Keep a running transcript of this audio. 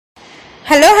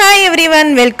Hello, hi everyone.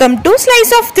 Welcome to Slice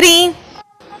of 3.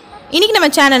 இன்னைக்கு நம்ம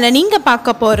சேனல்ல நீங்க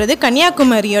பார்க்க போறது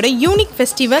கன்னியாகுமரியோட யூனிக்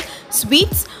ஃபெஸ்டிவல்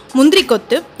ஸ்வீட்ஸ் முந்திரி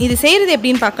கொத்து. இது செய்யறது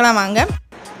எப்படின்னு பார்க்கலாம் வாங்க.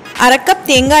 அரை கப்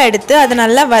தேங்காய் எடுத்து அதை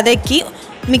நல்லா வதக்கி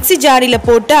மிக்ஸி ஜாரில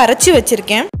போட்டு அரைச்சு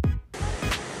வச்சிருக்கேன்.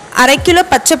 அரை கிலோ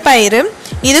பச்சை பயிறு,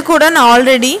 இது கூட நான்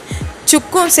ஆல்ரெடி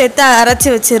சுக்கும் சேர்த்து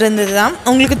அரைச்சு வச்சிருந்தது தான்.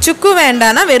 உங்களுக்கு சுக்கு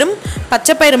வேண்டானா வெறும்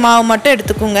பச்சை பயிறு மாவு மட்டும்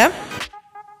எடுத்துக்கோங்க.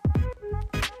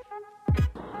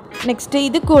 நெக்ஸ்ட்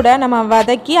இது கூட நம்ம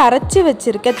வதக்கி அரைச்சி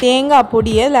வச்சிருக்க தேங்காய்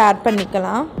பொடியை இதில் ஆட்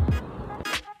பண்ணிக்கலாம்.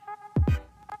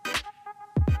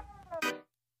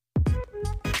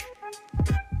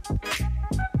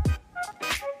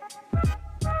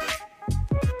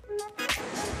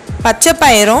 பச்சை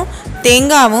பயிரும்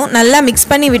தேங்காவும் நல்லா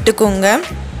மிக்ஸ் பண்ணி விட்டுக்கோங்க.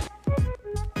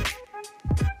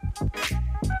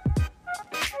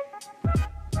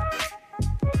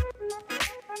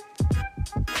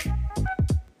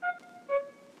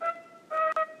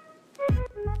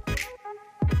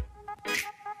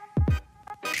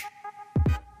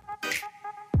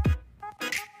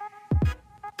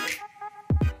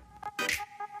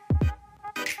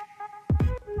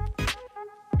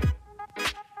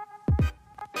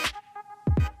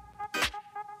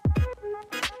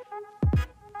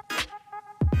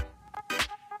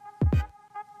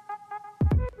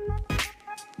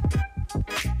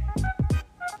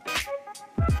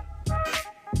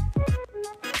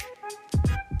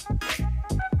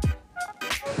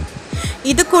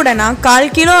 இது கூட நான் 1/4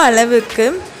 கிலோ அளவுக்கு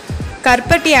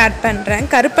கருப்பட்டி ஆட் பண்ணுறேன்.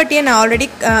 கருப்பட்டியை நான் ஆல்ரெடி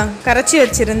கரைச்சி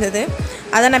வச்சுருந்தது,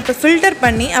 அதை நான் இப்போ ஃபில்டர்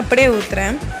பண்ணி அப்படியே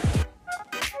ஊற்றுறேன்.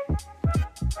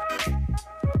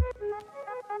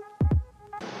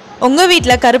 உங்கள்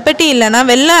வீட்டில் கருப்பட்டி இல்லைன்னா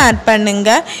வெல்லம் ஆட் பண்ணுங்க.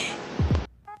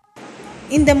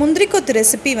 இந்த முந்திரி கொத்து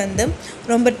ரெசிபி வந்து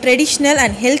ரொம்ப ட்ரெடிஷ்னல்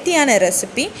அண்ட் ஹெல்த்தியான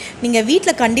ரெசிபி. நீங்கள்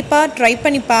வீட்டில் கண்டிப்பாக ட்ரை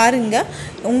பண்ணி பாருங்கள்.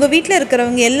 உங்கள் வீட்டில்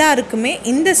இருக்கிறவங்க எல்லாருக்குமே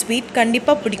இந்த ஸ்வீட்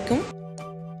கண்டிப்பாக பிடிக்கும்.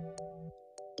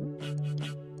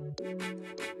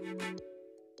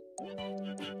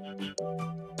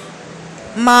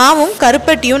 மாவும்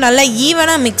கருப்பட்டியும் நல்லா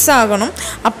ஈவனாக மிக்ஸ் ஆகணும்.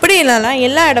 அப்படி இல்லைனா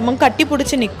எல்லா இடமும் கட்டி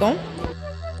பிடிச்சி நிற்கும்.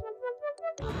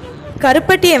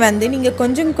 கருப்பட்டியை வந்து நீங்கள்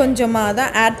கொஞ்சம் கொஞ்சமாக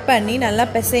தான் ஆட் பண்ணி நல்லா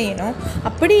பிசையணும்.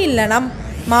 அப்படி இல்லைனா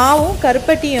மாவும்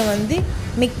கருப்பட்டியும் வந்து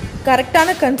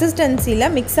கரெக்டான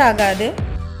கன்சிஸ்டன்சியில் மிக்ஸ் ஆகாது.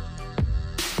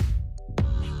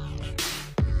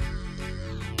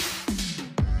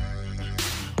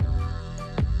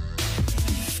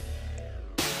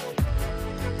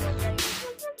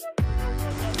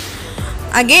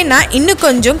 அகைன் நான் இன்னும்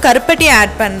கொஞ்சம் கருப்பட்டியை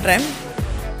ஆட் பண்ணுறேன்.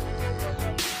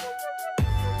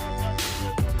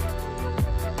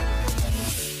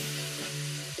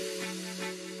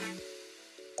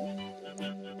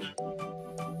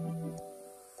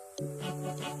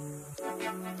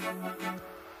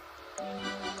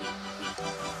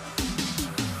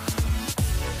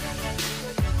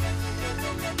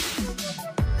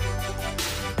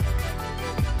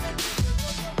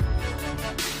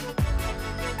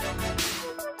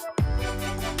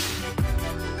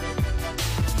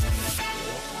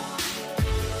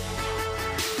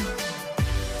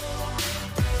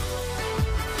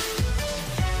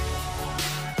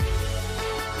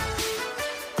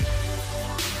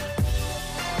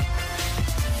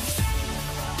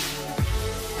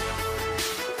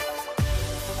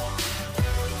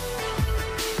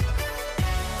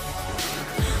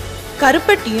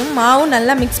 கருப்பட்டியும் மாவும்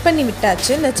நல்லா மிக்ஸ் பண்ணி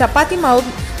விட்டாச்சு. இந்த சப்பாத்தி மாவு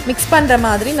மிக்ஸ் பண்ணுற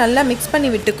மாதிரி நல்லா மிக்ஸ் பண்ணி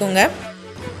விட்டுக்கோங்க.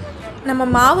 நம்ம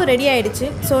மாவு ரெடி ஆகிடுச்சு.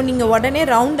 ஸோ நீங்கள் உடனே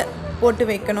ரவுண்ட் போட்டு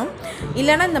வைக்கணும்,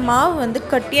 இல்லைனா இந்த மாவு வந்து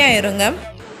கட்டியாயிருங்க.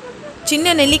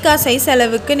 சின்ன நெல்லிக்காய் சைஸ்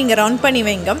அளவுக்கு நீங்கள் ரவுண்ட் பண்ணி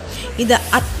வைங்க. இது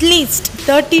அட்லீஸ்ட்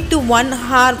 30 to 1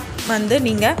 hour வந்து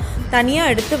நீங்கள்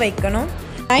தனியாக எடுத்து வைக்கணும்.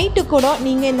 நைட்டு கூட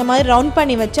நீங்கள் இந்த மாதிரி ரவுண்ட்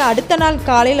பண்ணி வச்சு அடுத்த நாள்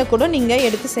காலையில் கூட நீங்கள்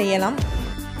எடுத்து செய்யலாம்.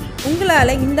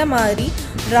 உங்களால் இந்த மாதிரி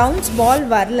ரவுண்ட்ஸ் பால்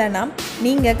வரலன்னா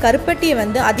நீங்கள் கருப்பட்டியை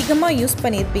வந்து அதிகமாக யூஸ்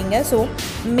பண்ணியிருப்பீங்க. ஸோ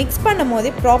மிக்ஸ் பண்ணும்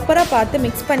போதே ப்ராப்பராக பார்த்து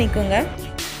மிக்ஸ் பண்ணிக்கோங்க.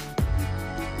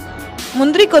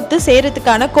 முந்திரி கொத்து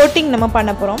செய்கிறதுக்கான கோட்டிங் நம்ம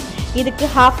பண்ண போகிறோம். இதுக்கு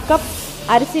 1/2 கப்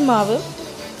அரிசி மாவு,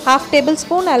 1/2 டேபிள்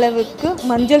ஸ்பூன் அளவுக்கு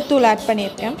மஞ்சள் தூள் ஆட்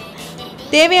பண்ணியிருக்கேன்,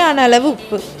 தேவையான அளவு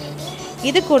உப்பு,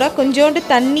 இது கூட கொஞ்சோண்டு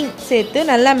தண்ணி சேர்த்து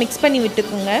நல்லா மிக்ஸ் பண்ணி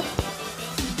விட்டுக்குங்க.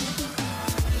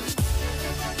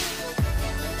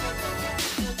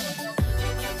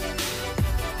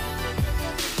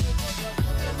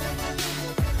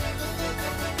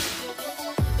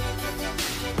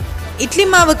 இட்லி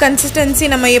மாவு கன்சிஸ்டன்சி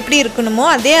நம்ம எப்படி இருக்கணுமோ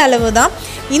அதே அளவு தான்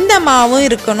இந்த மாவும்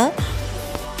இருக்கணும்.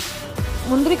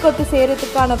 முந்திரி கொத்து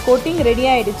செய்கிறதுக்கான கோட்டிங் ரெடி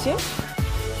ஆகிடுச்சு.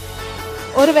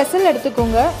 ஒரு வெசல்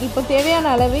எடுத்துக்கோங்க. இப்போ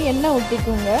தேவையான அளவு எண்ணெய்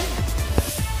ஊற்றிக்கோங்க.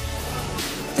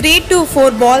 3 to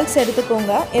 4 balls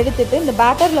எடுத்துக்கோங்க. எடுத்துட்டு இந்த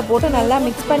பேட்டரில் போட்டு நல்லா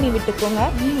மிக்ஸ் பண்ணி விட்டுக்கோங்க.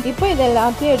 இப்போ இது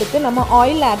எல்லாத்தையும் எடுத்து நம்ம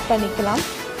ஆயில் ஆட் பண்ணிக்கலாம்.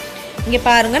 இங்கே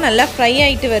பாருங்கள் நல்லா ஃப்ரை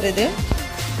ஆகிட்டு வருது.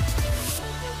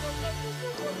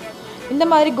 இந்த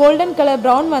மாதிரி கோல்டன் கலர்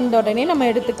ப்ரௌன் வந்த உடனே நம்ம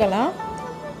எடுத்துக்கலாம்.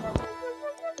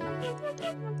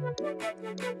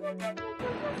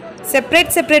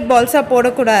 செப்பரேட் பால்ஸாக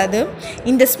போடக்கூடாது.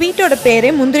 இந்த ஸ்வீட்டோட பேரே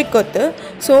முந்திரி கொத்து.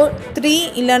 ஸோ 3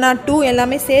 இல்லைனா 2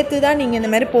 எல்லாமே சேர்த்து தான் நீங்கள் இந்த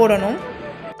மாதிரி போடணும்.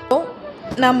 ஸோ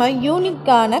நம்ம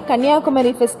யூனிக்கான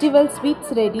கன்னியாகுமரி ஃபெஸ்டிவல்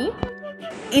ஸ்வீட்ஸ் ரெடி.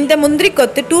 இந்த முந்திரி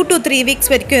கொத்து 2 to 3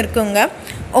 வீக்ஸ் வரைக்கும் இருக்குங்க.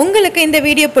 உங்களுக்கு இந்த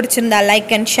வீடியோ பிடிச்சிருந்தா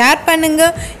லைக் அண்ட் ஷேர்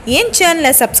பண்ணுங்கள். என்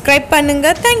சேனலை சப்ஸ்கிரைப்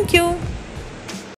பண்ணுங்கள். தேங்க்யூ.